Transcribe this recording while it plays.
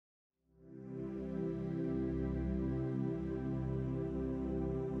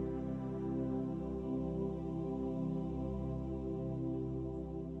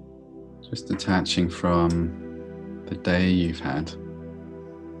Just detaching from the day you've had,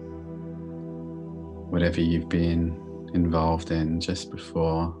 whatever you've been involved in just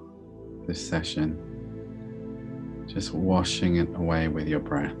before this session, just washing it away with your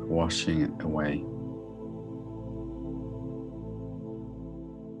breath, washing it away.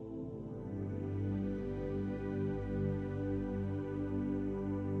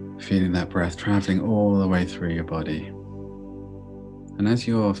 Feeling that breath traveling all the way through your body. And as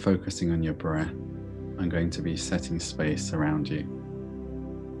you're focusing on your breath, I'm going to be setting space around you.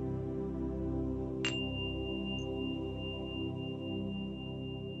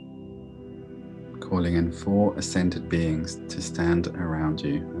 Calling in 4 ascended beings to stand around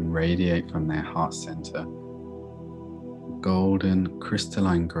you and radiate from their heart center. Golden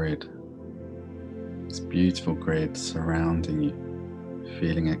crystalline grid. This beautiful grid surrounding you,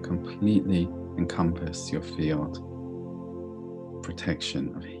 feeling it completely encompass your field.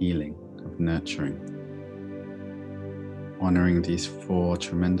 Protection, of healing, of nurturing. Honoring these 4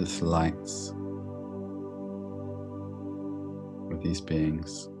 tremendous lights with these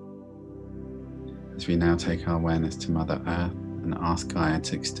beings. As we now take our awareness to Mother Earth and ask Gaia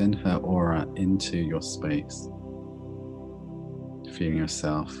to extend her aura into your space. Feeling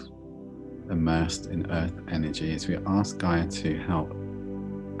yourself immersed in Earth energy as we ask Gaia to help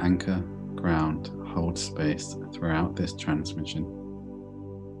anchor, ground, hold space throughout this transmission.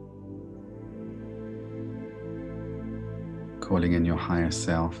 Calling in your higher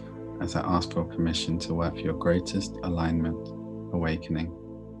self as I ask for permission to work for your greatest alignment, awakening,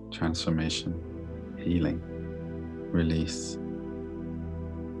 transformation, healing, release,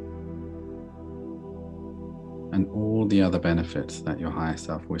 and all the other benefits that your higher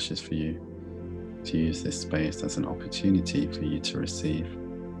self wishes for you, to use this space as an opportunity for you to receive.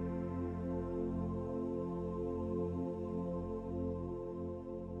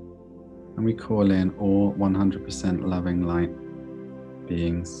 And we call in all 100% loving light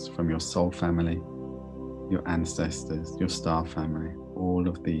beings from your soul family, your ancestors, your star family, all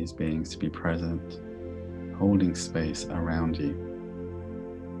of these beings to be present, holding space around you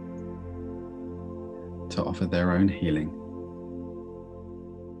to offer their own healing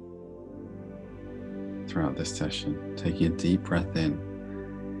throughout this session. Taking a deep breath in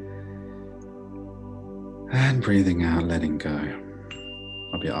and breathing out, letting go.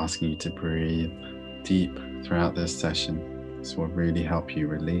 I'll be asking you to breathe deep throughout this session. This will really help you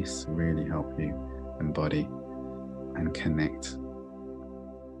release, really help you embody and connect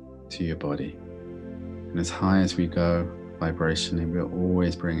to your body. And as high as we go vibrationally, we'll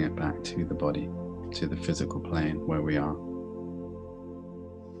always bring it back to the body, to the physical plane where we are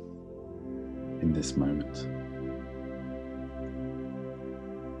in this moment.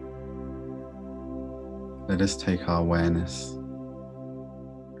 Let us take our awareness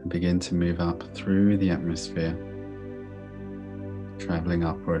and begin to move up through the atmosphere, traveling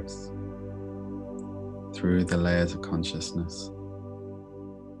upwards through the layers of consciousness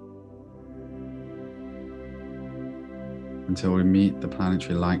until we meet the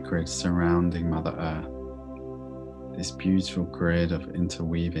planetary light grid surrounding Mother Earth. This beautiful grid of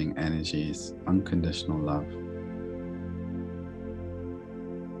interweaving energies, unconditional love.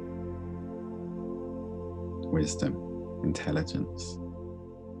 Wisdom, intelligence,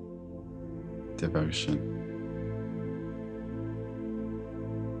 devotion.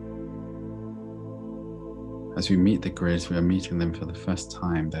 As we meet the grids, we are meeting them for the first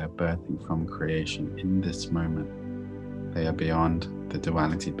time. They are birthing from creation in this moment. They are beyond the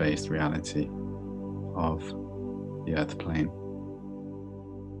duality-based reality of the earth plane.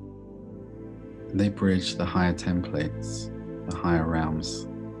 They bridge the higher templates, the higher realms,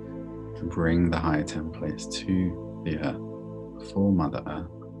 and bring the higher templates to the earth, for Mother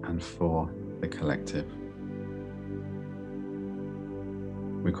Earth and for the collective.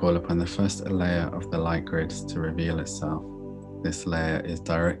 We call upon the first layer of the light grids to reveal itself. This layer is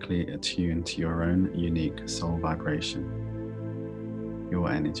directly attuned to your own unique soul vibration,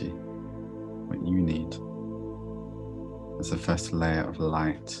 your energy, what you need. As the first layer of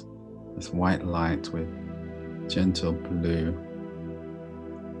light, this white light with gentle blue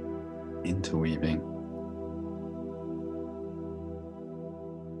interweaving.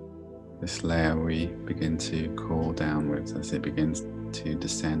 This layer we begin to call downwards as it begins to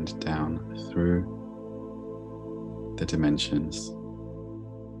descend down through the dimensions,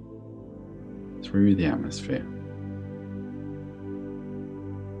 through the atmosphere.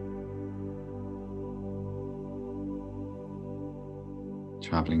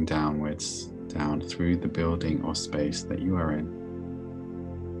 Traveling downwards, down through the building or space that you are in.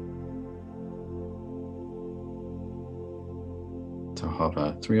 To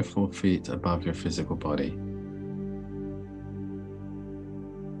hover 3 or 4 feet above your physical body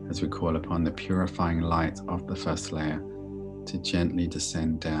as we call upon the purifying light of the first layer to gently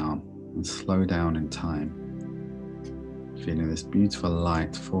descend down and slow down in time, feeling this beautiful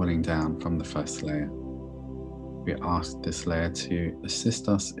light falling down from the first layer. We ask this layer to assist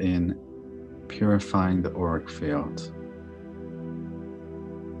us in purifying the auric field,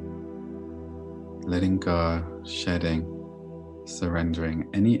 letting go, shedding, surrendering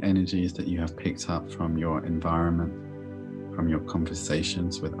any energies that you have picked up from your environment, from your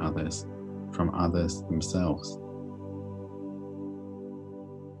conversations with others, from others themselves.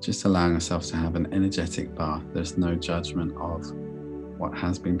 Just allowing ourselves to have an energetic bath. There's no judgment of what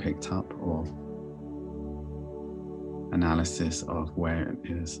has been picked up or analysis of where it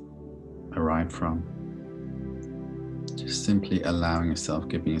is arrived from. Just simply allowing yourself,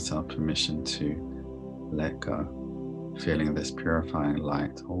 giving yourself permission to let go, feeling this purifying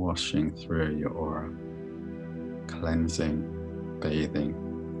light washing through your aura, cleansing, bathing,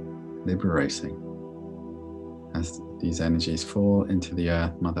 liberating. As these energies fall into the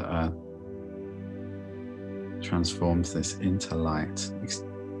earth, Mother Earth transforms this into light,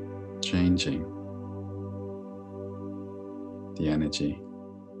 changing the energy,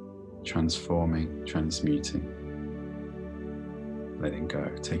 transforming, transmuting, letting go,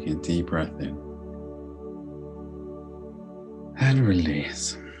 taking a deep breath in and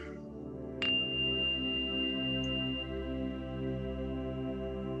release.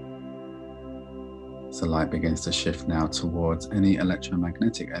 The light begins to shift now towards any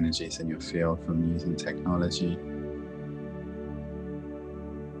electromagnetic energies in your field from using technology.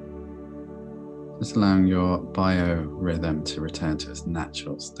 Just allowing your biorhythm to return to its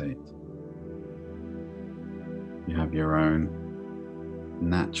natural state. You have your own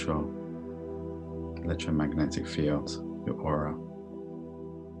natural electromagnetic field, your aura,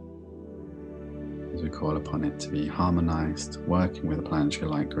 as we call upon it to be harmonized, working with the planetary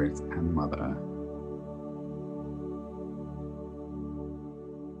light grid and Mother Earth.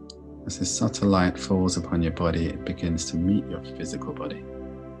 As this subtle light falls upon your body, it begins to meet your physical body.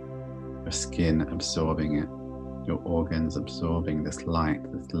 Your skin absorbing it, your organs absorbing this light,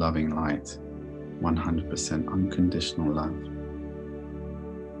 this loving light, 100% unconditional love.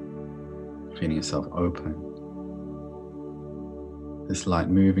 Feeling yourself open. This light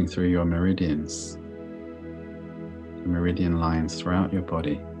moving through your meridians, the meridian lines throughout your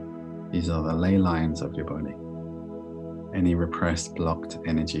body. These are the ley lines of your body. Any repressed, blocked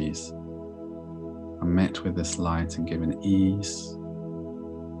energies are met with this light and given ease,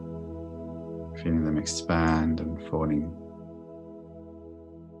 feeling them expand and falling,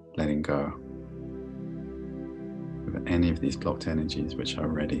 letting go with any of these blocked energies which are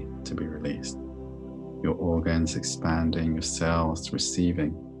ready to be released. Your organs expanding, your cells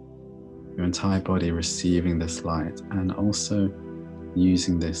receiving, your entire body receiving this light, and also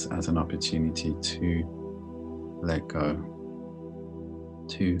using this as an opportunity to let go,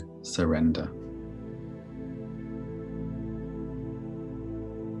 to surrender.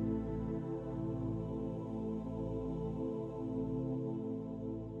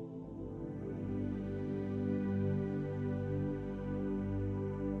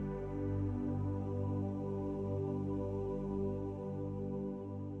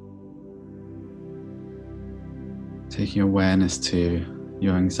 Taking awareness to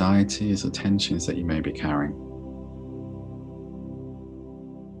your anxieties or tensions that you may be carrying.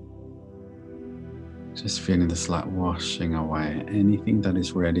 Just feeling this light washing away anything that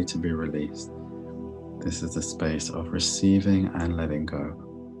is ready to be released. This is the space of receiving and letting go.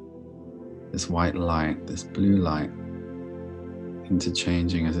 This white light, this blue light,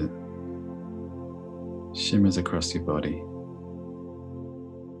 interchanging as it shimmers across your body.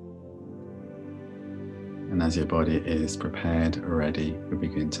 And as your body is prepared, ready, we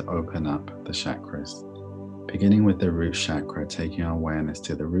begin to open up the chakras. Beginning with the root chakra, taking our awareness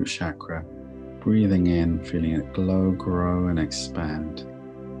to the root chakra, breathing in, feeling it glow, grow, and expand.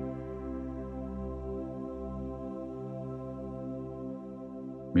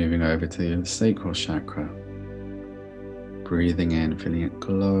 Moving over to the sacral chakra, breathing in, feeling it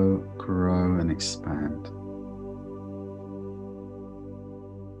glow, grow, and expand.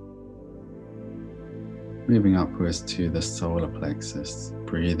 Moving upwards to the solar plexus,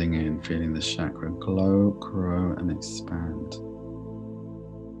 breathing in, feeling the chakra glow, grow, and expand.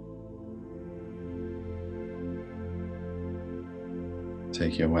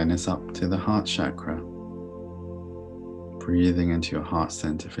 Take your awareness up to the heart chakra, breathing into your heart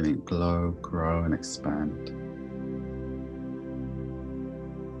center, feeling it glow, grow, and expand.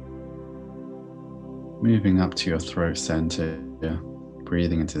 Moving up to your throat center,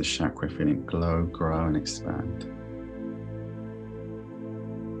 breathing into the chakra, feeling it glow, grow, and expand.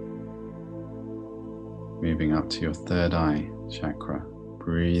 Moving up to your third eye chakra,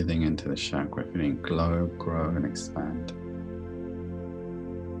 breathing into the chakra, feeling it glow, grow, and expand.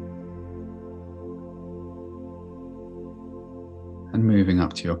 And moving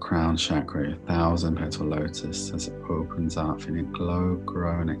up to your crown chakra, your 1,000-petal lotus, as it opens up, feeling it glow,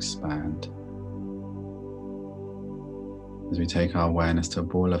 grow, and expand. As we take our awareness to a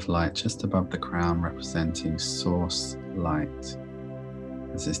ball of light just above the crown, representing source light,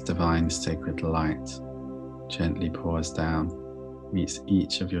 as this divine sacred light gently pours down, meets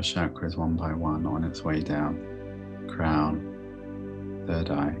each of your chakras one by one on its way down. Crown, third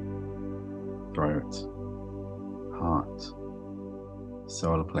eye, throat, heart,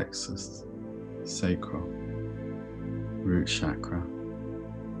 solar plexus, sacral, root chakra,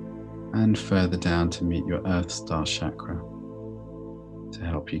 and further down to meet your earth star chakra, to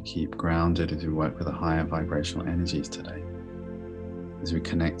help you keep grounded as we work with the higher vibrational energies today, as we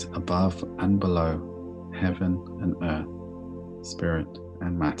connect above and below, heaven and earth, spirit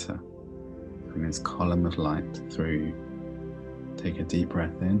and matter, in this column of light through you. Take a deep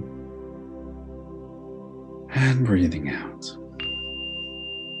breath in and breathing out.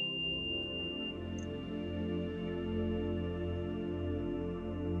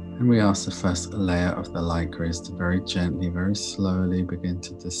 And we ask the first layer of the light grids to very gently, very slowly begin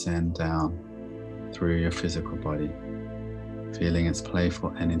to descend down through your physical body, feeling its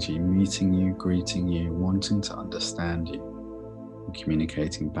playful energy, meeting you, greeting you, wanting to understand you, and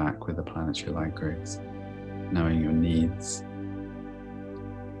communicating back with the planetary light grids, knowing your needs,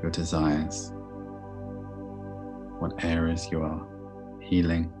 your desires, what areas you are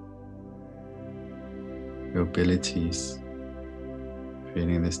healing, your abilities,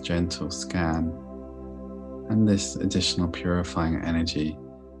 feeling this gentle scan and this additional purifying energy,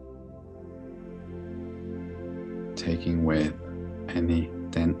 taking with any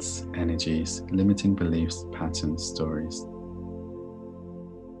dense energies, limiting beliefs, patterns, stories,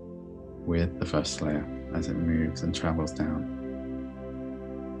 with the first layer as it moves and travels down.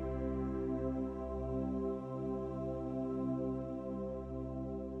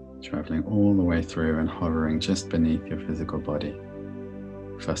 Traveling all the way through and hovering just beneath your physical body.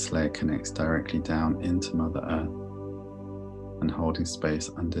 First layer connects directly down into Mother Earth and holding space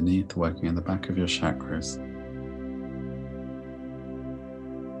underneath, working in the back of your chakras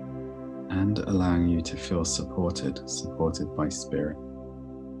and allowing you to feel supported by spirit.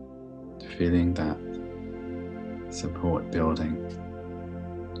 Feeling that support building,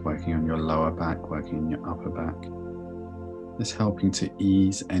 working on your lower back, working on your upper back. Just helping to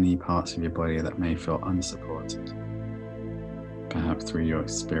ease any parts of your body that may feel unsupported. Perhaps through your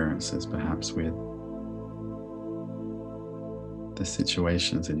experiences, perhaps with the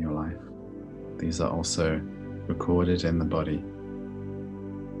situations in your life. These are also recorded in the body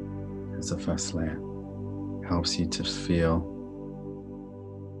as the first layer. Helps you to feel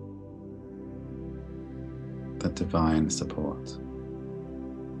the divine support.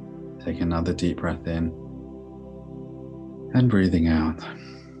 Take another deep breath in and breathing out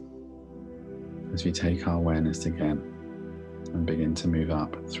as we take our awareness again and begin to move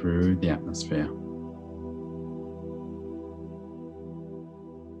up through the atmosphere.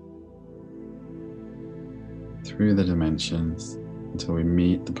 Through the dimensions until we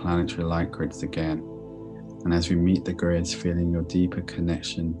meet the planetary light grids again. And as we meet the grids, feeling your deeper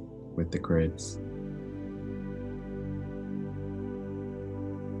connection with the grids.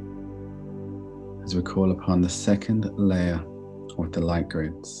 As we call upon the second layer of the light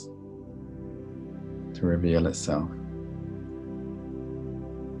grids to reveal itself.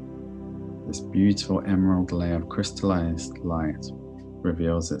 This beautiful emerald layer of crystallized light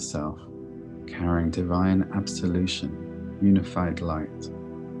reveals itself, carrying divine absolution, unified light,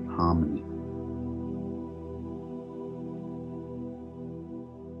 harmony.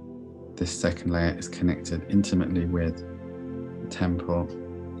 This second layer is connected intimately with the temple,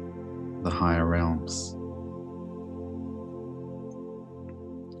 the higher realms,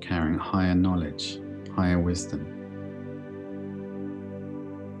 carrying higher knowledge, higher wisdom,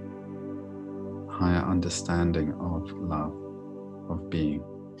 higher understanding of love, of being.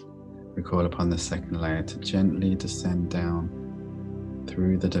 We call upon the second layer to gently descend down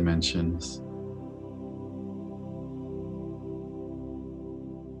through the dimensions,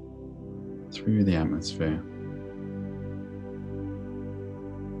 through the atmosphere,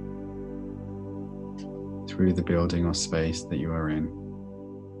 through the building or space that you are in,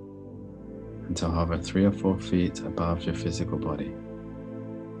 until hover 3 or 4 feet above your physical body.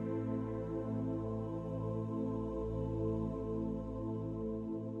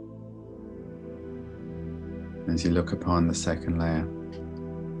 As you look upon the second layer,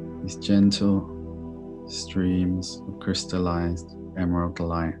 these gentle streams of crystallized emerald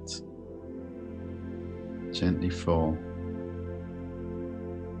light gently fall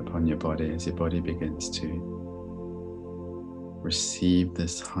upon your body as your body begins to receive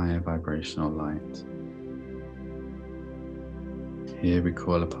this higher vibrational light. Here we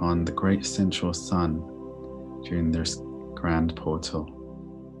call upon the great central sun during this grand portal,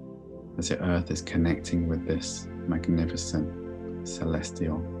 as the earth is connecting with this magnificent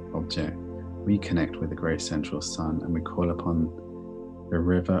celestial object. We connect with the great central sun and we call upon the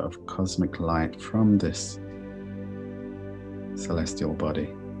river of cosmic light from this celestial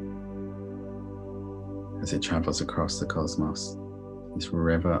body as it travels across the cosmos, this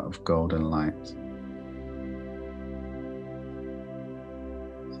river of golden light.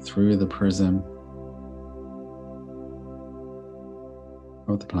 Through the prism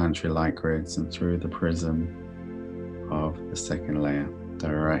of the planetary light grids and through the prism of the second layer,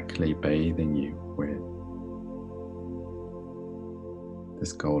 directly bathing you with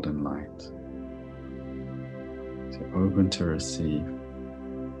this golden light. So open to receive.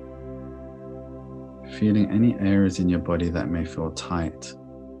 Feeling any areas in your body that may feel tight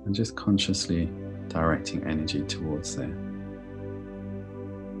and just consciously directing energy towards there.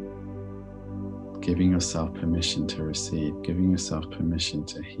 Giving yourself permission to receive, giving yourself permission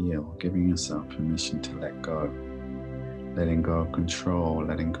to heal, giving yourself permission to let go. Letting go of control,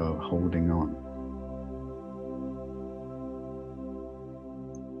 letting go of holding on.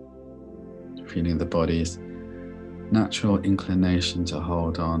 Feeling the body's natural inclination to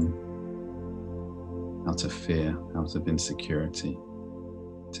hold on out of fear, out of insecurity,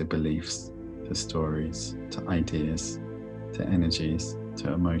 to beliefs, to stories, to ideas, to energies,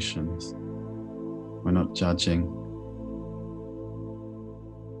 to emotions. We're not judging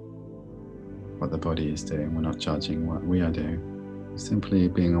what the body is doing. We're not judging what we are doing. We're simply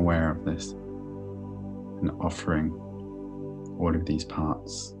being aware of this and offering all of these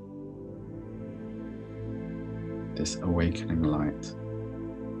parts this awakening light.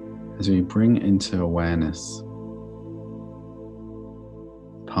 As we bring into awareness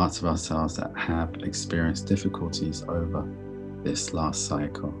parts of ourselves that have experienced difficulties over this last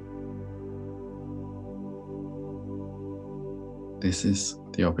cycle. This is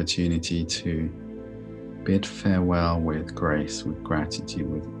the opportunity to bid farewell with grace, with gratitude,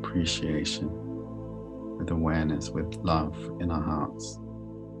 with appreciation, with awareness, with love in our hearts.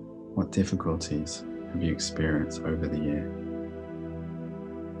 What difficulties have you experienced over the year?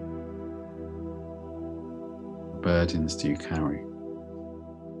 What burdens do you carry?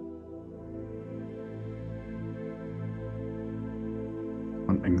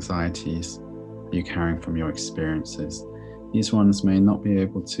 What anxieties are you carrying from your experiences? These ones may not be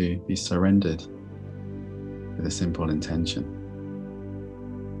able to be surrendered with a simple intention.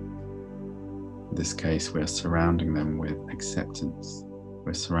 In this case, we're surrounding them with acceptance.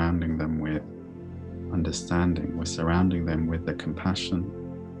 We're surrounding them with understanding. We're surrounding them with the compassion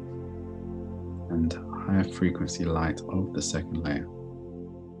and higher frequency light of the second layer,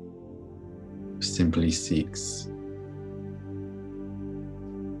 which simply seeks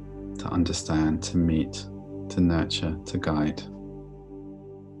to understand, to meet, to nurture, to guide.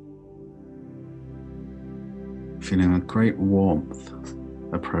 Feeling a great warmth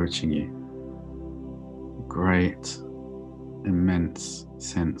approaching you, a great, immense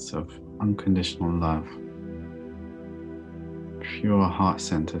sense of unconditional love, pure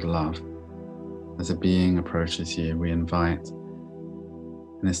heart-centered love. As a being approaches you, we invite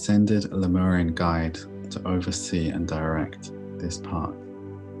an ascended Lemurian guide to oversee and direct this part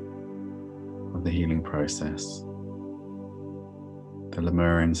of the healing process. The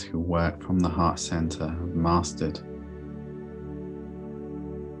Lemurians who work from the heart center have mastered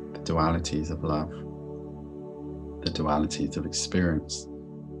the dualities of love, the dualities of experience,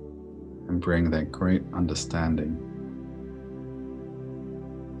 and bring their great understanding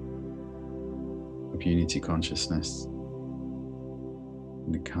of unity consciousness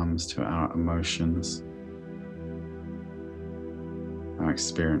when it comes to our emotions, our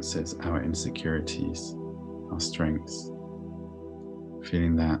experiences, our insecurities, our strengths.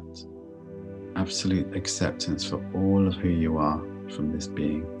 Feeling that absolute acceptance for all of who you are from this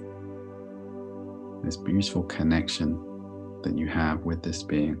being. This beautiful connection that you have with this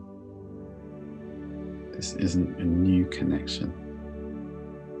being. This isn't a new connection.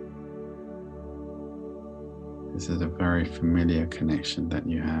 This is a very familiar connection that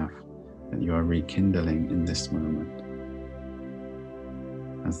you have, that you are rekindling in this moment.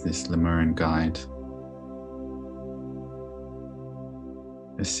 As this Lemurian guide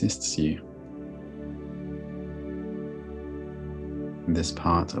assists you in this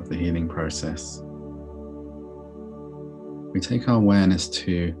part of the healing process, we take our awareness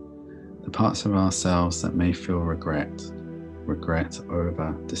to the parts of ourselves that may feel regret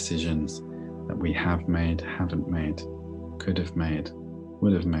over decisions that we have made, haven't made, could have made,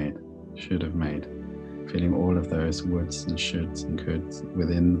 would have made, should have made. Feeling all of those woulds and shoulds and coulds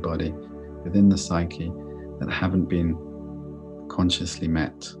within the body, within the psyche, that haven't been consciously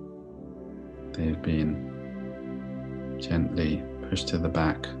met. They've been gently pushed to the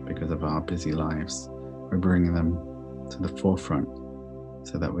back because of our busy lives. We're bringing them to the forefront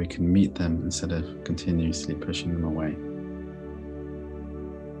so that we can meet them instead of continuously pushing them away.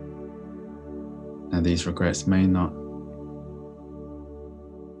 Now, these regrets may not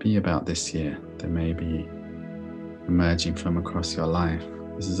be about this year. They may be emerging from across your life.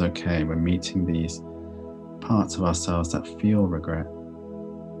 This is okay. We're meeting these parts of ourselves that feel regret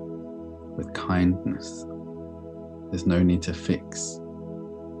with kindness. There's no need to fix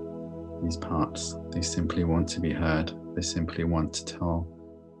these parts. They simply want to be heard. They simply want to tell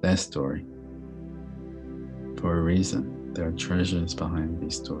their story for a reason. There are treasures behind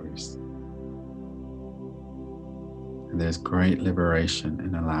these stories. And there's great liberation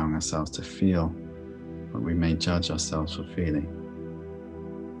in allowing ourselves to feel what we may judge ourselves for feeling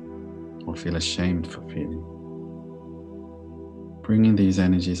or feel ashamed for feeling. Bringing these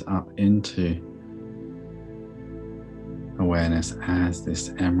energies up into awareness as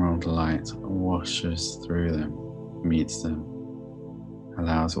this emerald light washes through them, meets them,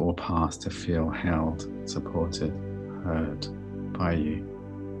 allows all parts to feel held, supported, heard by you.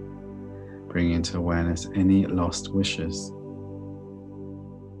 Bring into awareness any lost wishes.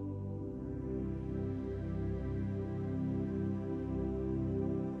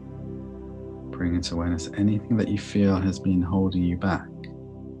 Bring into awareness anything that you feel has been holding you back.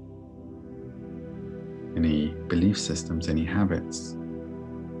 Any belief systems, any habits.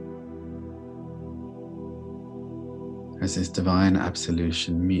 As this divine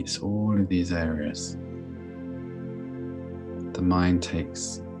absolution meets all of these areas, the mind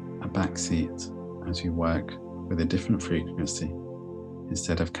takes a backseat as we work with a different frequency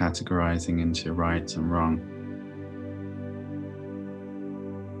instead of categorizing into right and wrong.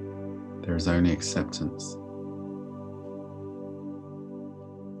 There is only acceptance.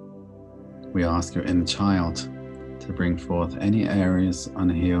 We ask your inner child to bring forth any areas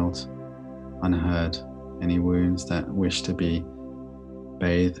unhealed, unheard, any wounds that wish to be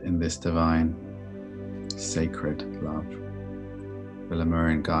bathed in this divine, sacred love. The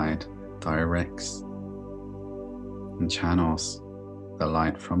Lemurian guide directs and channels the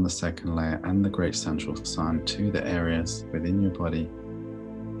light from the second layer and the great central sun to the areas within your body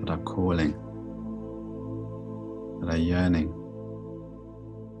that are calling, that are yearning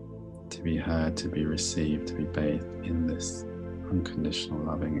to be heard, to be received, to be bathed in this unconditional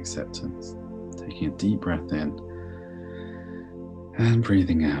loving acceptance. Taking a deep breath in and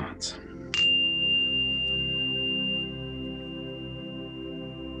breathing out.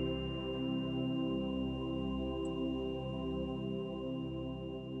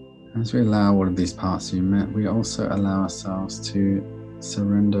 As we allow all of these parts to be met, we also allow ourselves to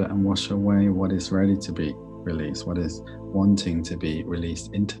surrender and wash away what is ready to be released, what is wanting to be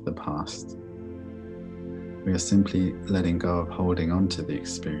released into the past. We are simply letting go of holding on to the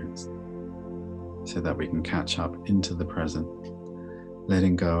experience so that we can catch up into the present,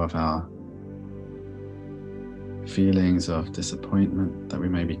 letting go of our feelings of disappointment that we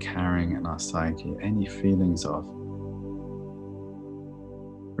may be carrying in our psyche, any feelings of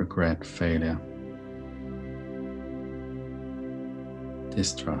regret, failure,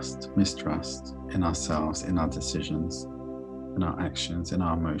 distrust, mistrust in ourselves, in our decisions, in our actions, in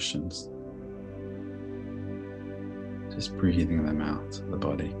our emotions. Just breathing them out of the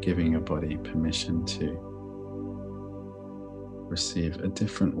body, giving your body permission to receive a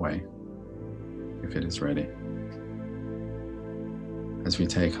different way if it is ready. As we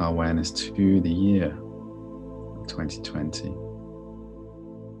take our awareness to the year of 2020,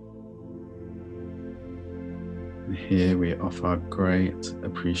 and here we offer great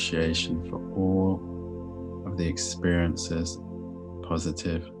appreciation for all of the experiences,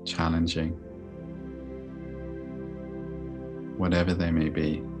 positive, challenging, whatever they may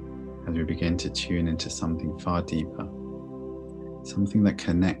be, as we begin to tune into something far deeper, something that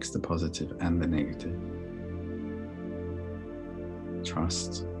connects the positive and the negative.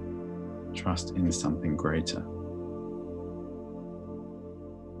 Trust in something greater.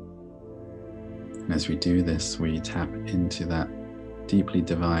 And as we do this, we tap into that deeply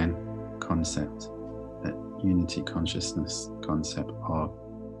divine concept, that unity consciousness concept of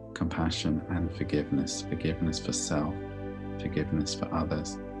compassion and forgiveness. Forgiveness for self, forgiveness for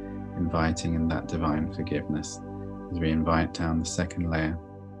others, inviting in that divine forgiveness as we invite down the second layer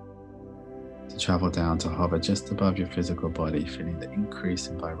to travel down to hover just above your physical body, feeling the increase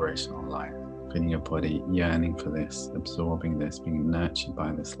in vibrational light, feeling your body yearning for this, absorbing this, being nurtured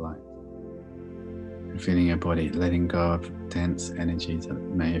by this light. And feeling your body letting go of dense energies that it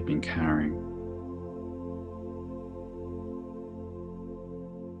may have been carrying.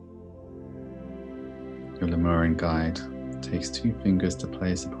 Your Lemurian guide takes 2 fingers to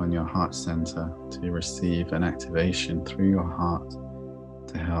place upon your heart center to receive an activation through your heart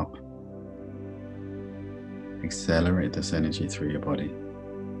to help accelerate this energy through your body.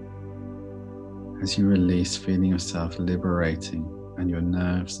 As you release, feeling yourself liberating and your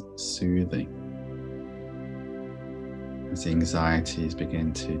nerves soothing, as the anxieties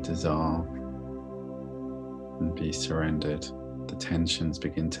begin to dissolve and be surrendered, the tensions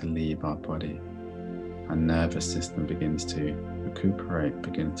begin to leave our body. Our nervous system begins to recuperate,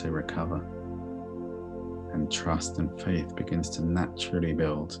 begins to recover, and trust and faith begins to naturally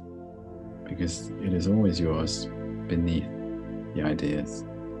build, because it is always yours beneath the ideas,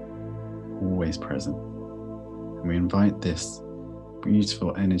 always present. And we invite this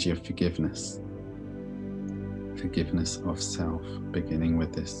beautiful energy of forgiveness of self, beginning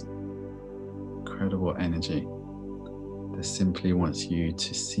with this incredible energy that simply wants you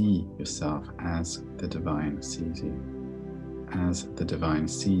to see yourself as the divine sees you, as the divine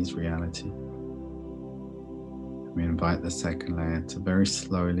sees reality. We invite the second layer to very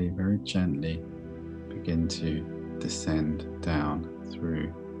slowly, very gently begin to descend down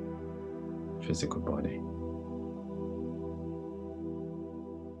through the physical body.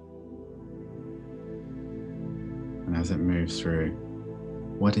 And as it moves through,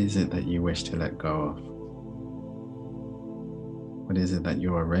 what is it that you wish to let go of? What is it that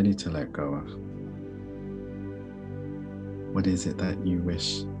you are ready to let go of? What is it that you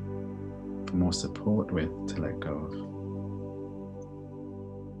wish for more support with to let go of?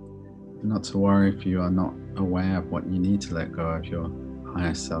 And not to worry if you are not aware of what you need to let go of. Your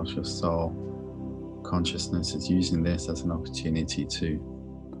higher self, your soul, consciousness is using this as an opportunity to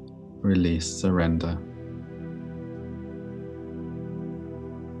release, surrender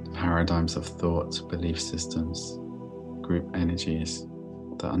paradigms of thought, belief systems, group energies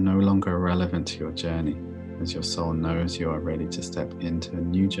that are no longer relevant to your journey, as your soul knows you are ready to step into a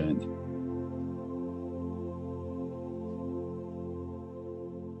new journey.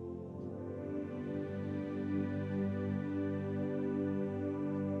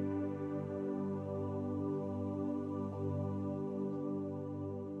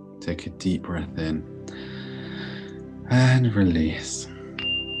 Take a deep breath in and release.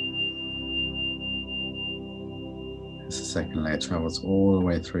 As the second layer travels all the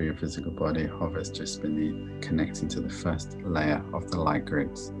way through your physical body, hovers just beneath, connecting to the first layer of the light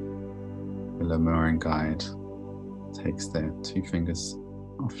grids. The Lemurian guide takes their 2 fingers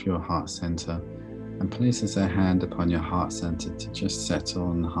off your heart center and places their hand upon your heart center to just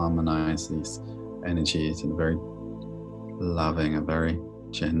settle and harmonize these energies in a very loving, a very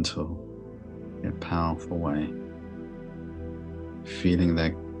gentle yet powerful way. Feeling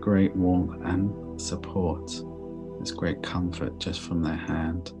their great warmth and support, this great comfort just from their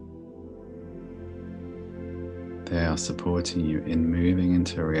hand. They are supporting you in moving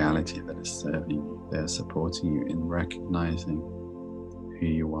into a reality that is serving you. They are supporting you in recognizing who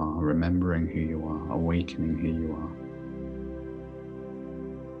you are, remembering who you are, awakening who you are.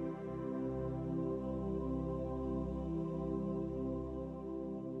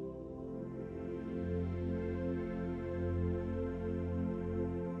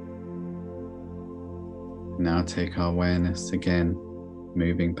 Now take our awareness again,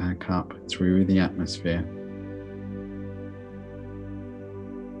 moving back up through the atmosphere.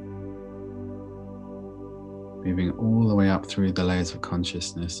 Moving all the way up through the layers of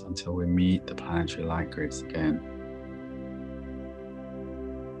consciousness until we meet the planetary light grids again.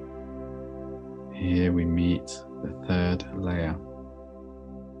 Here we meet the third layer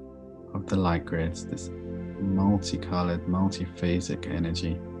of the light grids, this multicolored, multiphasic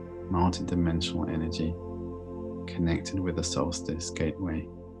energy, multidimensional energy, connected with the solstice gateway.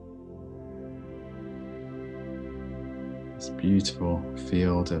 This beautiful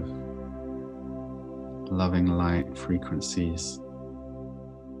field of loving light frequencies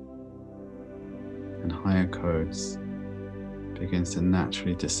and higher codes begins to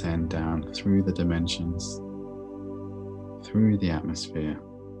naturally descend down through the dimensions, through the atmosphere.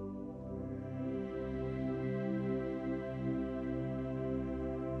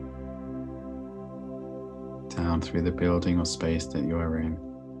 Down through the building or space that you are in,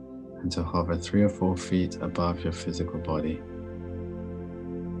 and to hover 3 or 4 feet above your physical body,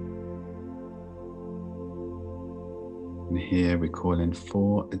 And here we call in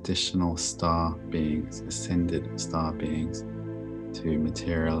 4 additional star beings, ascended star beings, to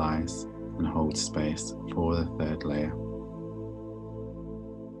materialize and hold space for the 3rd layer.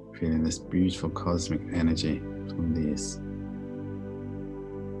 Feeling this beautiful cosmic energy from these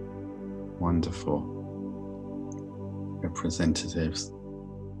wonderful representatives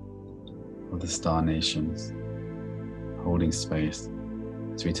of the star nations, holding space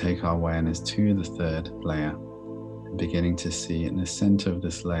as we take our awareness to the 3rd layer and beginning to see in the center of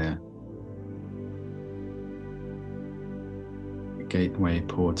this layer a gateway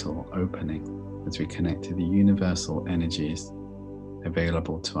portal opening as we connect to the universal energies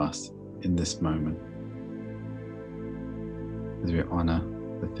available to us in this moment. As we honor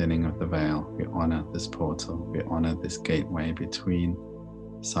the thinning of the veil, we honor this portal, we honor this gateway between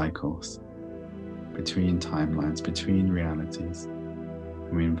cycles, between timelines, between realities.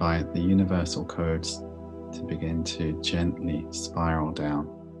 And we invite the universal codes to begin to gently spiral down.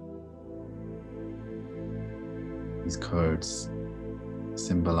 These codes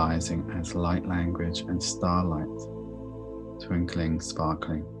symbolizing as light language and starlight, twinkling,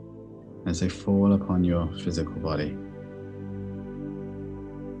 sparkling, as they fall upon your physical body.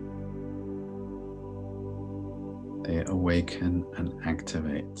 They awaken and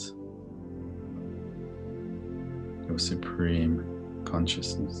activate your supreme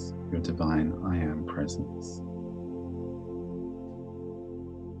consciousness, your divine I Am presence.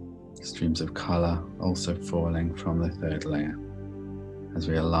 Streams of color also falling from the 3rd layer as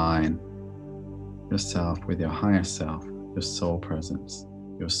we align yourself with your higher self, your soul presence,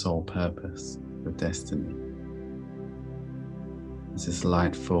 your soul purpose, your destiny. As this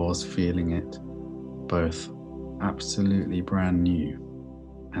light falls, feeling it both absolutely brand new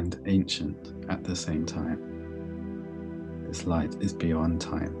and ancient at the same time. This light is beyond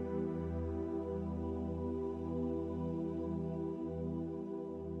time.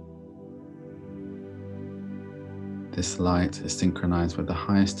 This light is synchronized with the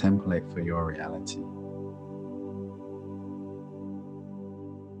highest template for your reality.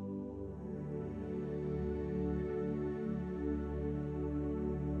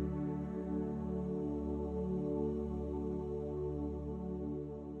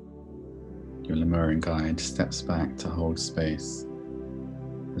 Your Lemurian guide steps back to hold space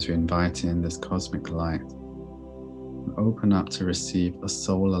as we invite in this cosmic light and open up to receive a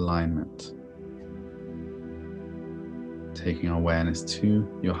soul alignment, taking awareness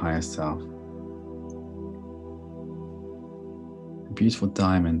to your higher self. A beautiful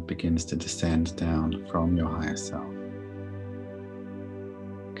diamond begins to descend down from your higher self,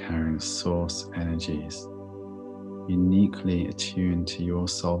 carrying source energies uniquely attuned to your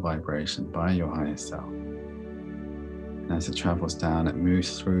soul vibration by your higher self. And as it travels down, it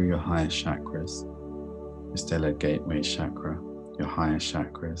moves through your higher chakras, your stellar gateway chakra, your higher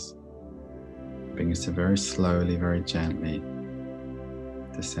chakras, begins to very slowly, very gently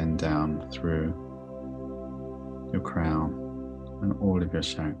descend down through your crown and all of your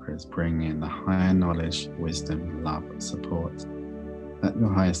chakras, bringing in the higher knowledge, wisdom, love, and support that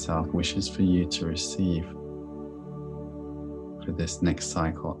your higher self wishes for you to receive for this next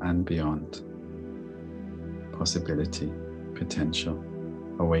cycle and beyond. Possibility, potential,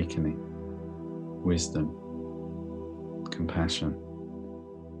 awakening, wisdom, compassion,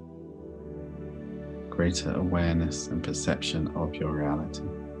 greater awareness and perception of your reality.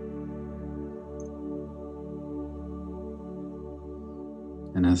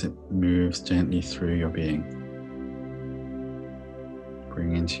 And as it moves gently through your being,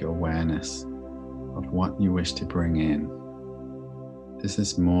 bring into your awareness of what you wish to bring in. This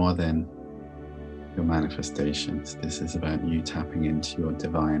is more than your manifestations. This is about you tapping into your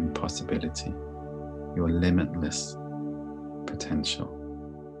divine possibility, your limitless potential.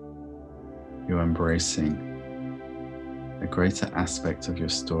 You're embracing a greater aspect of your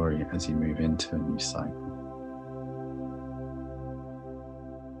story as you move into a new cycle.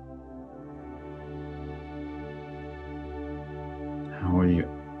 How will you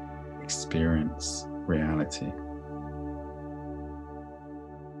experience reality?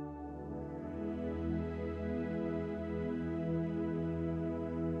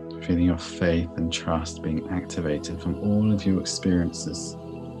 Feeling your faith and trust being activated from all of your experiences,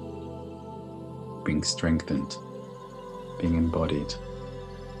 being strengthened, being embodied.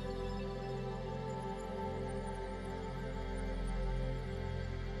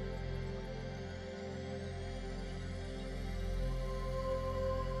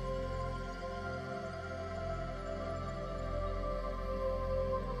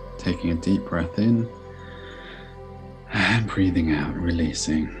 Taking a deep breath in and breathing out,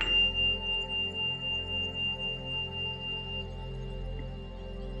 releasing.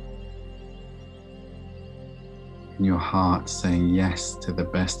 in your heart, saying yes to the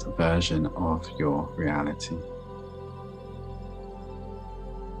best version of your reality.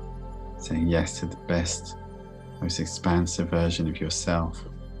 Saying yes to the best, most expansive version of yourself.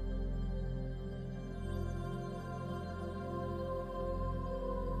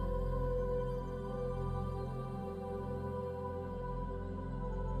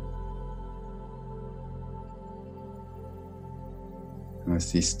 And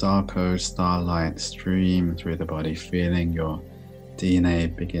as these star codes, starlight stream through the body, feeling your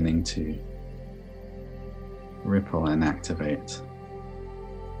DNA beginning to ripple and activate.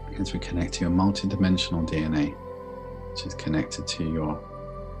 As we connect to your multidimensional DNA, which is connected to your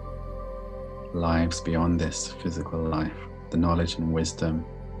lives beyond this physical life, the knowledge and wisdom,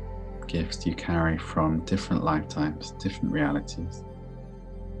 gifts you carry from different lifetimes, different realities.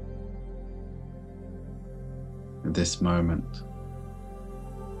 At this moment,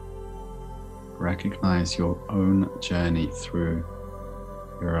 recognize your own journey through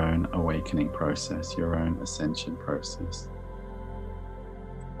your own awakening process, your own ascension process.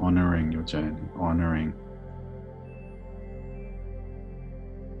 Honoring your journey, honoring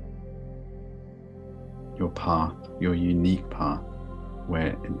your path, your unique path, where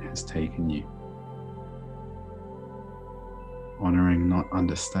it has taken you. Honoring not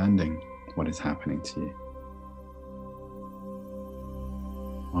understanding what is happening to you.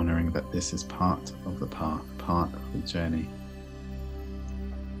 Honoring that this is part of the path, part of the journey.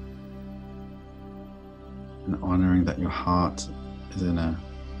 And honoring that your heart is in a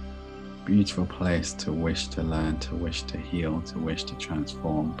beautiful place to wish to learn, to wish to heal, to wish to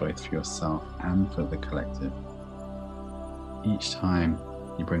transform, both for yourself and for the collective. Each time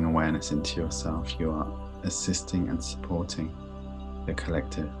you bring awareness into yourself, you are assisting and supporting the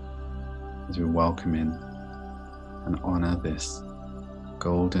collective as we welcome in and honor this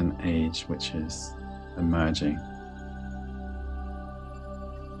golden age which is emerging.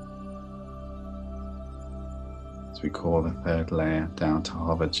 As we call the third layer down to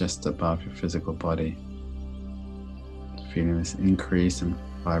hover just above your physical body, feeling this increase in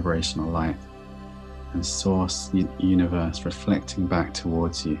vibrational light and source universe reflecting back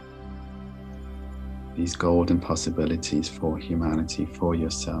towards you. These golden possibilities for humanity, for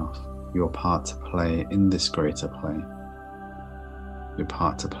yourself, your part to play in this greater play. Your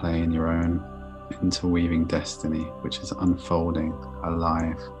part to play in your own interweaving destiny, which is unfolding,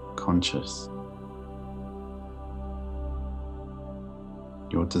 alive, conscious.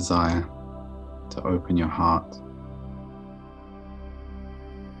 Your desire to open your heart,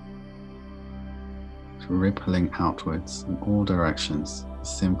 to rippling outwards in all directions, a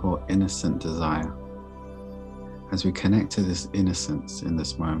simple, innocent desire. As we connect to this innocence in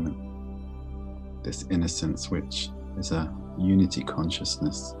this moment, this innocence which is a unity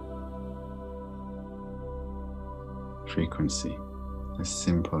consciousness frequency, as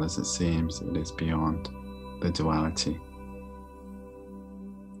simple as it seems, it is beyond the duality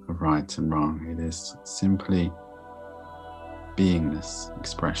of right and wrong. It is simply beingness,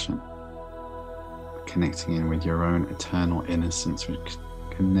 expression, connecting in with your own eternal innocence, which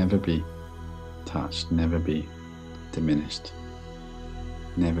can never be touched, never be diminished,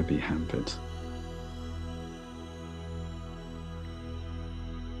 never be hampered.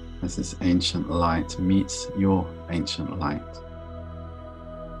 As this ancient light meets your ancient light,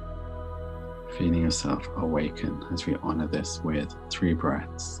 feeling yourself awaken as we honor this with 3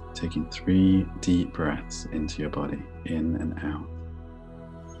 breaths, taking 3 deep breaths into your body, in and out.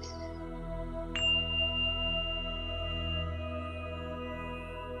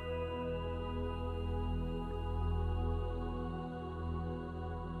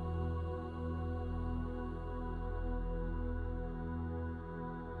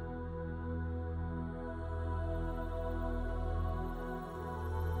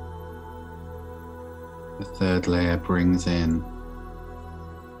 The third layer brings in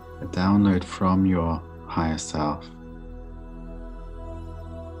a download from your higher self.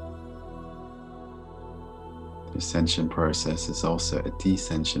 The ascension process is also a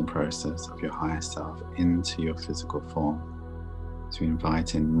descension process of your higher self into your physical form. So we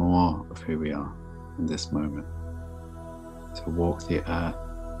invite in more of who we are in this moment, to walk the earth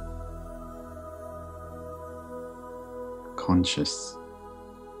conscious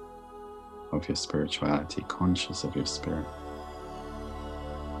of your spirituality, conscious of your spirit.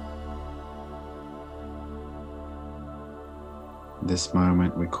 In this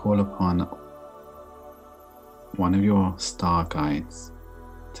moment, we call upon one of your star guides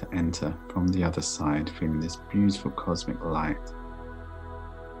to enter from the other side, feeling this beautiful cosmic light,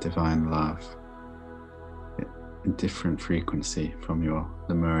 divine love, a different frequency from your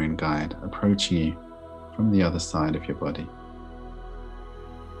Lemurian guide, approaching you from the other side of your body.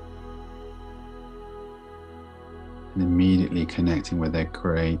 And immediately connecting with their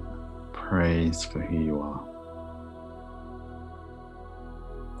great praise for who you are.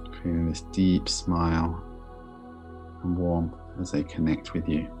 Feeling this deep smile and warmth as they connect with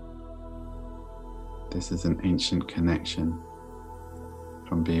you. This is an ancient connection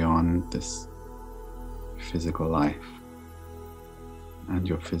from beyond this physical life and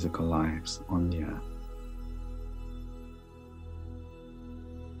your physical lives on the earth.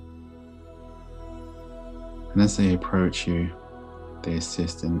 And as they approach you, they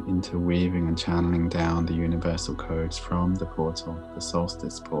assist in interweaving and channeling down the universal codes from the portal, the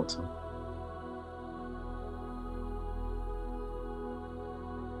solstice portal.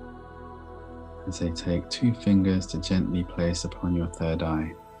 As they take 2 fingers to gently place upon your third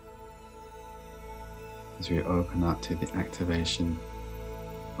eye, as we open up to the activation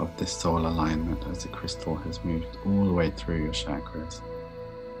of this soul alignment as the crystal has moved all the way through your chakras,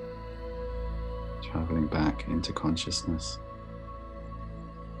 traveling back into consciousness.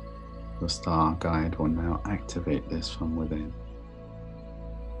 Your star guide will now activate this from within.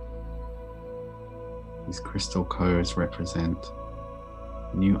 These crystal codes represent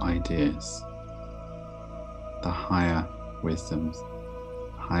new ideas, the higher wisdoms,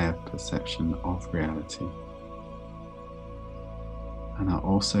 higher perception of reality, and are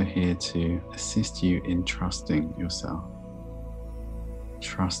also here to assist you in trusting yourself,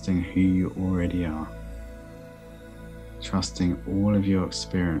 trusting who you already are, trusting all of your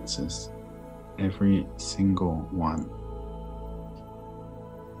experiences, every single one.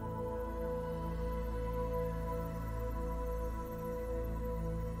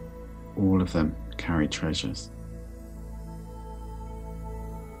 All of them carry treasures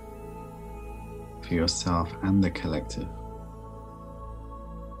for yourself and the collective.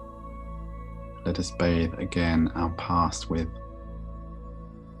 Let us bathe again our past with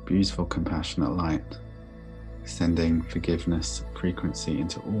beautiful compassionate light, sending forgiveness frequency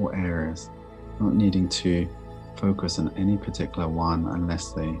into all areas, not needing to focus on any particular one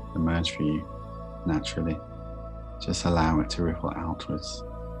unless they emerge for you naturally. Just allow it to ripple outwards.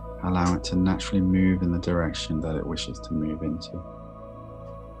 Allow it to naturally move in the direction that it wishes to move into.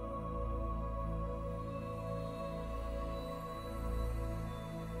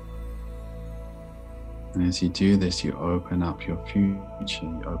 And as you do this, you open up your future,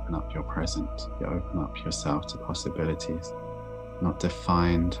 you open up your present, you open up yourself to possibilities not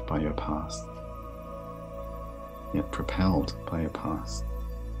defined by your past, yet propelled by your past.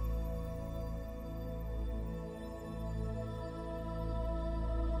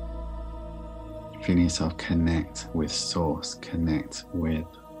 Feeling yourself connect with Source, connect with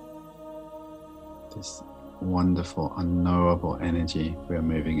this wonderful, unknowable energy we are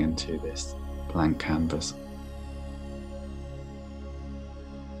moving into, this blank canvas.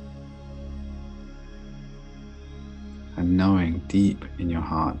 And knowing deep in your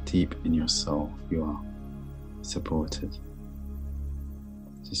heart, deep in your soul, you are supported.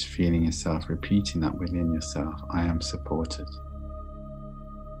 Just feeling yourself repeating that within yourself. I am supported.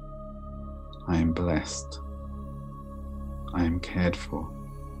 I am blessed. I am cared for.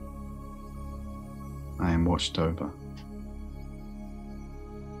 I am watched over.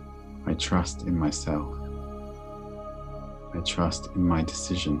 I trust in myself. I trust in my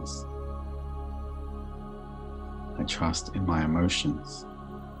decisions. I trust in my emotions.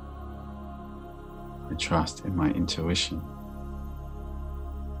 I trust in my intuition.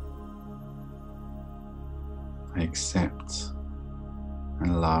 I accept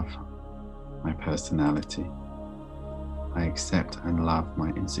and love my personality. I accept and love my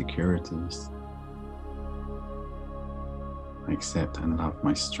insecurities. I accept and love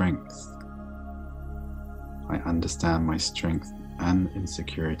my strengths. I understand my strengths and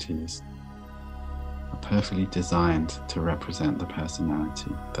insecurities are perfectly designed to represent the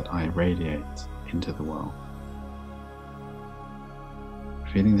personality that I radiate into the world.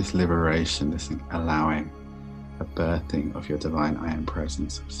 Feeling this liberation, this allowing, a birthing of your divine I Am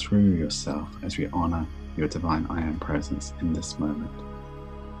presence through yourself as we honor your divine I Am presence in this moment.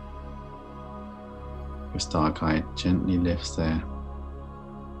 Your star guide gently lifts their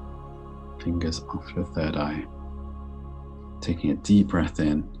fingers off your third eye, taking a deep breath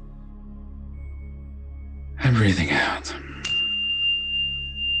in and breathing out.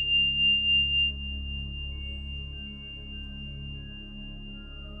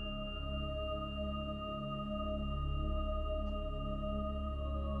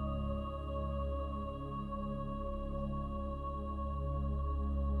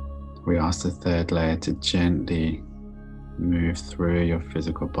 We ask the third layer to gently Move through your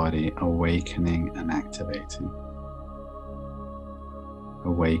physical body, awakening and activating.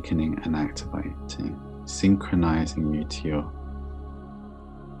 Awakening and activating, synchronizing you to your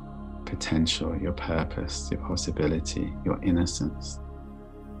potential, your purpose, your possibility, your innocence.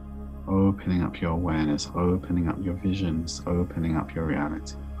 Opening up your awareness, opening up your visions, opening up your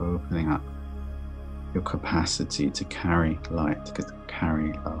reality, opening up your capacity to carry light, to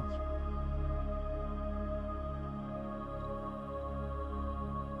carry love.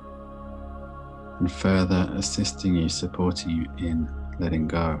 And further assisting you, supporting you in letting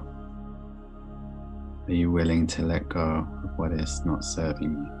go. Are you willing to let go of what is not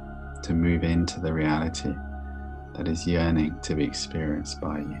serving you, to move into the reality that is yearning to be experienced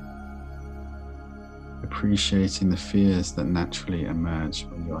by you? Appreciating the fears that naturally emerge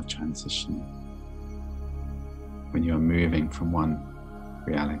when you are transitioning, when you are moving from one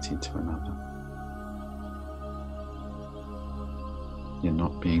reality to another. You're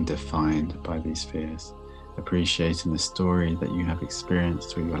not being defined by these fears. Appreciating the story that you have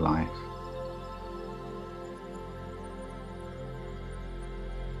experienced through your life.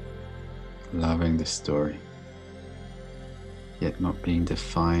 Loving this story, yet not being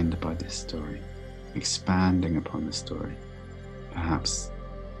defined by this story. Expanding upon the story. Perhaps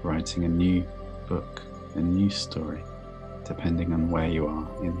writing a new book, a new story, depending on where you are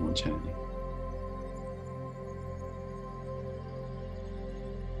in your journey.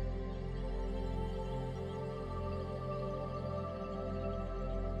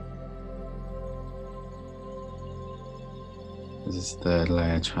 As this third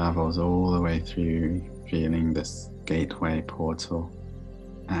layer travels all the way through, feeling this gateway portal,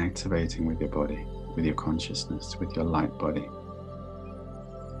 activating with your body, with your consciousness, with your light body,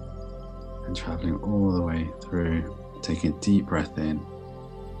 and traveling all the way through, taking a deep breath in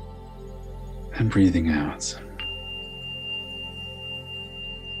and breathing out.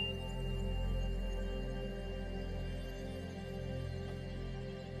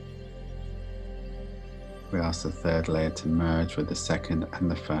 We ask the third layer to merge with the second and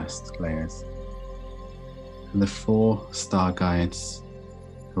the first layers. And the 4 star guides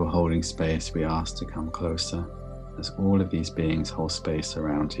who are holding space, we ask to come closer as all of these beings hold space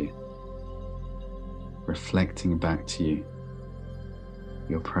around you, reflecting back to you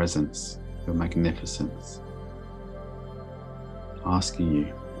your presence, your magnificence, asking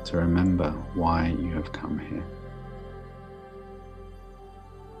you to remember why you have come here.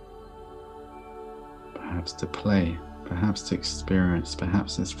 Perhaps to play, perhaps to experience,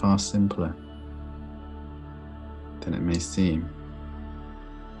 perhaps it's far simpler than it may seem.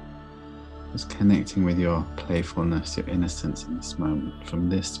 Just connecting with your playfulness, your innocence in this moment. From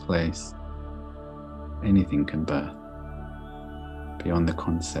this place, anything can birth. Beyond the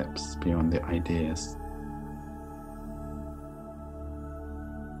concepts, beyond the ideas.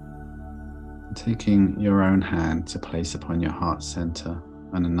 Taking your own hand to place upon your heart center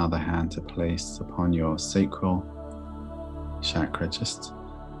and another hand to place upon your sacral chakra, just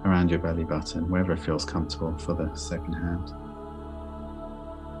around your belly button, wherever it feels comfortable for the second hand.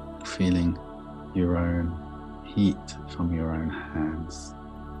 Feeling your own heat from your own hands,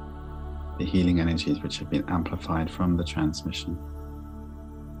 the healing energies which have been amplified from the transmission.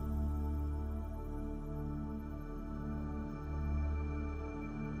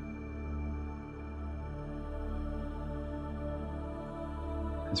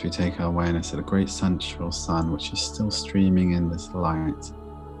 As we take our awareness of the great central sun, which is still streaming in this light,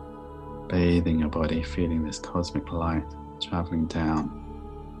 bathing your body, feeling this cosmic light traveling down,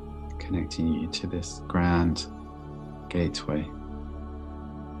 connecting you to this grand gateway.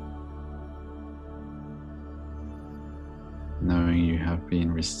 Knowing you have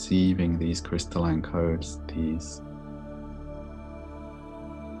been receiving these crystalline codes, these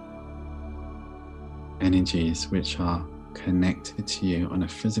energies which are connected to you on a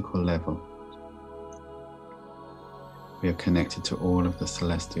physical level. We are connected to all of the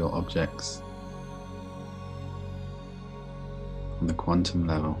celestial objects on the quantum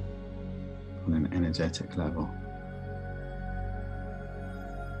level, on an energetic level.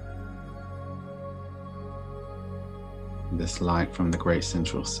 This light from the great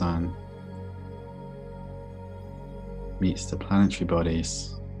central sun meets the planetary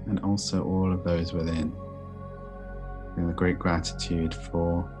bodies and also all of those within. In the great gratitude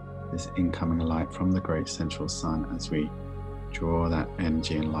for this incoming light from the great central sun as we draw that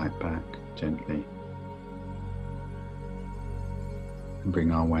energy and light back gently. And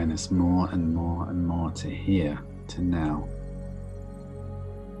bring our awareness more and more and more to here, to now.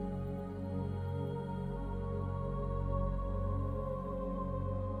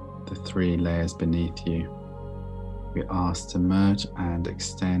 The 3 layers beneath you, we ask to merge and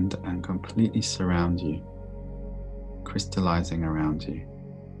extend and completely surround you, crystallizing around you,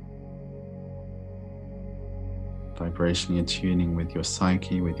 vibrationally attuning with your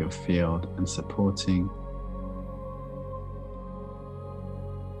psyche, with your field, and supporting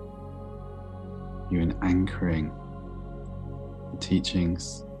you in anchoring the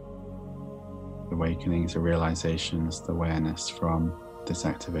teachings, the awakenings, the realizations, the awareness from this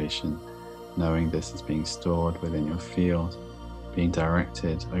activation, knowing this is being stored within your field, being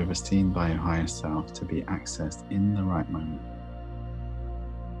directed, overseen by your higher self to be accessed in the right moment.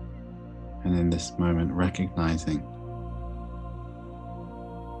 And in this moment, recognizing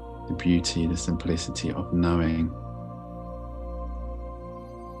the beauty, the simplicity of knowing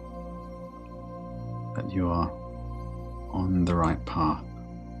that you are on the right path,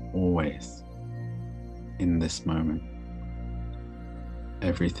 always in this moment.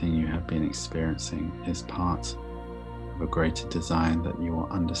 Everything you have been experiencing is part of a greater design that you will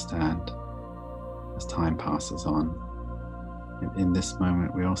understand as time passes on. And in this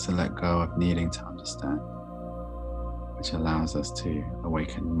moment, we also let go of needing to understand, which allows us to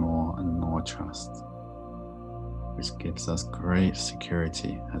awaken more and more trust, which gives us great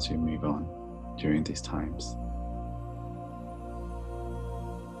security as we move on during these times.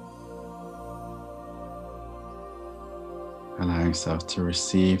 Allowing yourself to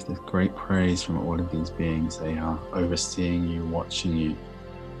receive the great praise from all of these beings. They are overseeing you, watching you.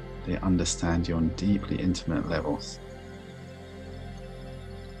 They understand you on deeply intimate levels.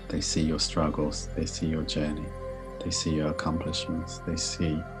 They see your struggles, they see your journey, they see your accomplishments, they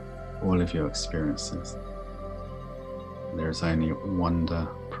see all of your experiences. There is only wonder,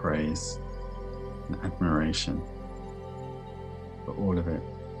 praise, and admiration for all of it,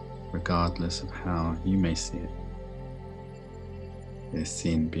 regardless of how you may see it. It is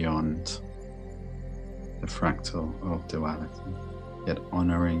seen beyond the fractal of duality, yet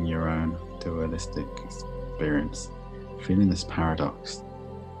honoring your own dualistic experience, feeling this paradox,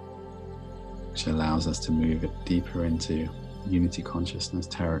 which allows us to move it deeper into unity consciousness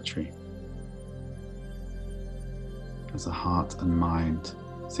territory, as the heart and mind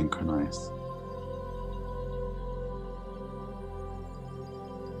synchronize.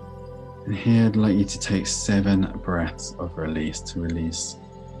 And here I'd like you to take 7 breaths of release to release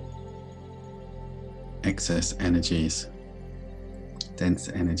excess energies, dense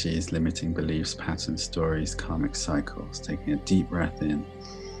energies, limiting beliefs, patterns, stories, karmic cycles. Taking a deep breath in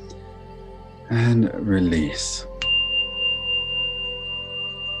and release.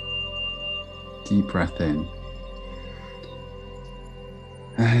 Deep breath in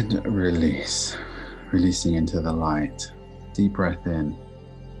and release. Releasing into the light. Deep breath in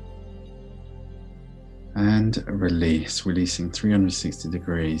and release. Releasing 360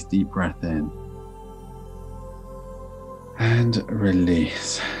 degrees. Deep breath in and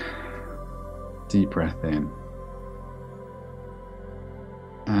release. Deep breath in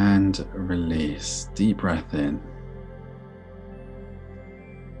and release. Deep breath in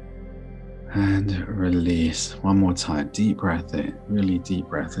and release. One more time. Deep breath in. Really deep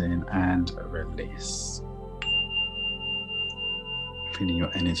breath in and release. Feeling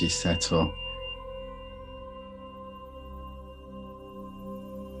your energy settle.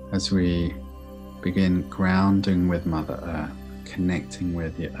 As we begin grounding with Mother Earth, connecting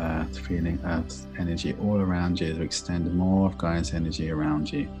with the Earth, feeling Earth's energy all around you as we extend more of Gaia's energy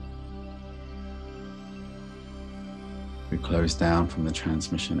around you. We close down from the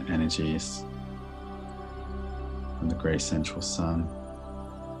transmission energies from the great central sun,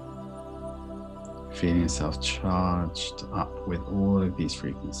 feeling yourself charged up with all of these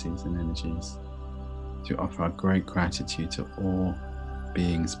frequencies and energies, to offer our great gratitude to all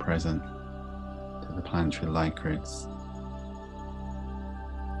beings present, to the planetary light grids,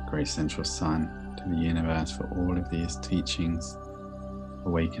 great central sun, to the universe for all of these teachings,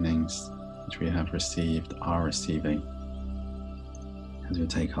 awakenings which we have received, are receiving. As we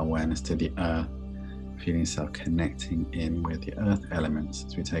take our awareness to the earth, feeling yourself connecting in with the earth elements,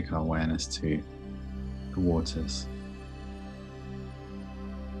 as we take our awareness to the waters,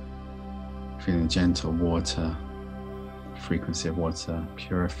 feeling the gentle water, frequency of water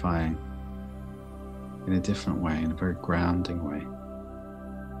purifying in a different way, in a very grounding way.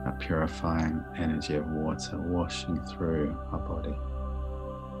 That purifying energy of water washing through our body,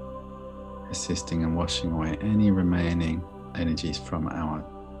 assisting and washing away any remaining energies from our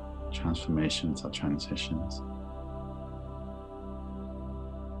transformations, our transitions.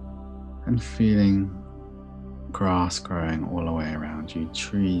 And feeling grass growing all the way around you,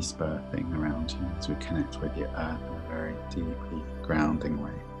 trees birthing around you as we connect with the earth in a very deeply grounding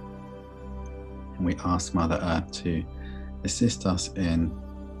way. And we ask Mother Earth to assist us in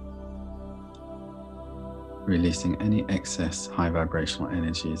releasing any excess high vibrational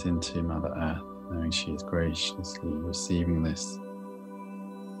energies into Mother Earth, knowing she is graciously receiving this,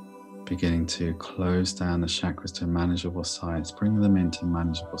 beginning to close down the chakras to manageable size, bring them into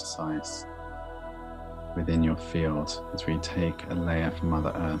manageable size within your field as we take a layer from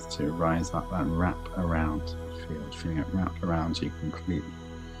Mother Earth to rise up and wrap around the field, feeling it wrap around you completely,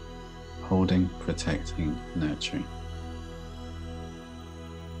 holding, protecting, nurturing.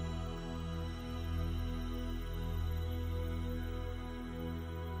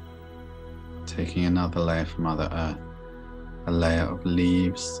 Taking another layer from Mother Earth, a layer of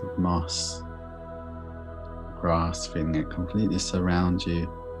leaves, of moss, grass, feeling it completely surround you,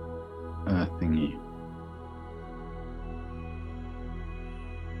 earthing you.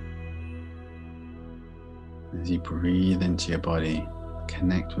 As you breathe into your body,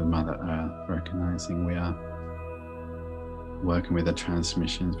 connect with Mother Earth, recognizing we are working with the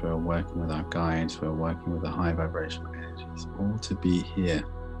transmissions, we're working with our guides, we're working with the high vibrational energies, all to be here,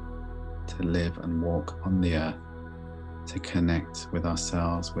 to live and walk on the earth, to connect with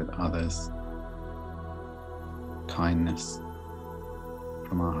ourselves, with others, kindness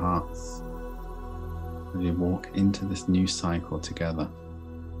from our hearts, as we walk into this new cycle together.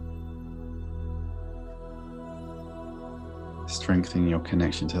 Strengthening your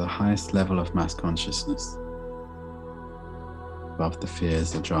connection to the highest level of mass consciousness, above the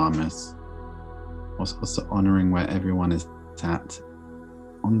fears, the dramas, also honoring where everyone is at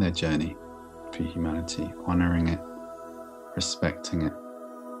on their journey for humanity, honoring it, respecting it.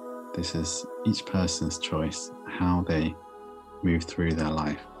 This is each person's choice, how they move through their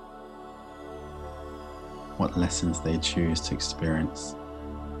life, what lessons they choose to experience,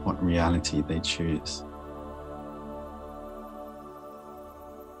 what reality they choose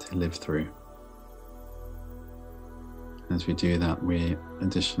to live through. As we do that, we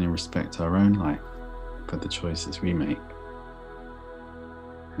additionally respect our own life for the choices we make.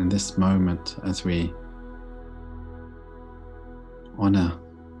 In this moment, as we honor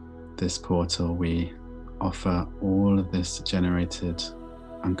this portal, we offer all of this generated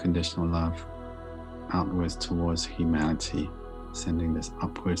unconditional love outwards towards humanity, sending this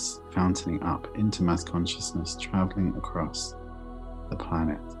upwards, fountaining up into mass consciousness, traveling across the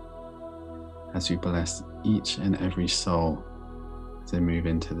planet, as we bless each and every soul as they move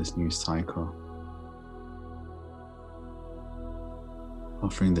into this new cycle,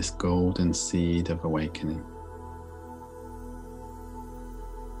 offering this golden seed of awakening.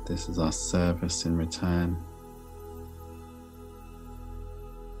 This is our service in return.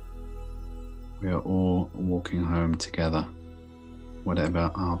 We are all walking home together,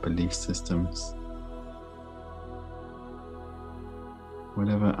 whatever our belief systems,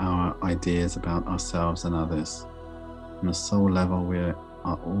 whatever our ideas about ourselves and others. On the soul level, we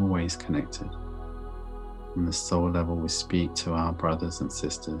are always connected. On the soul level, we speak to our brothers and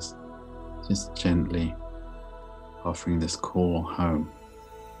sisters, just gently offering this call home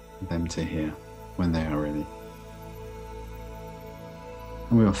for them to hear when they are ready.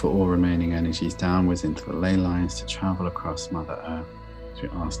 And we offer all remaining energies downwards into the ley lines to travel across Mother Earth, as we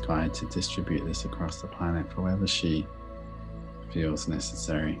ask Gaia to distribute this across the planet for wherever she feels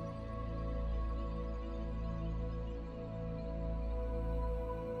necessary.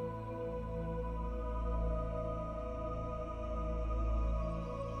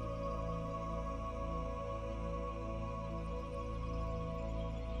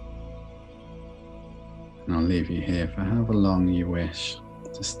 And I'll leave you here for however long you wish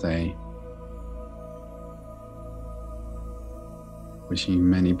to stay. Wishing you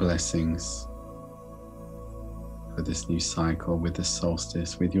many blessings for this new cycle, with the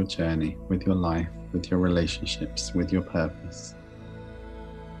solstice, with your journey, with your life, with your relationships, with your purpose,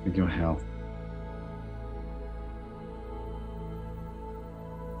 with your health.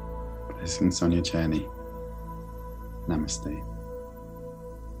 Blessings on your journey. Namaste.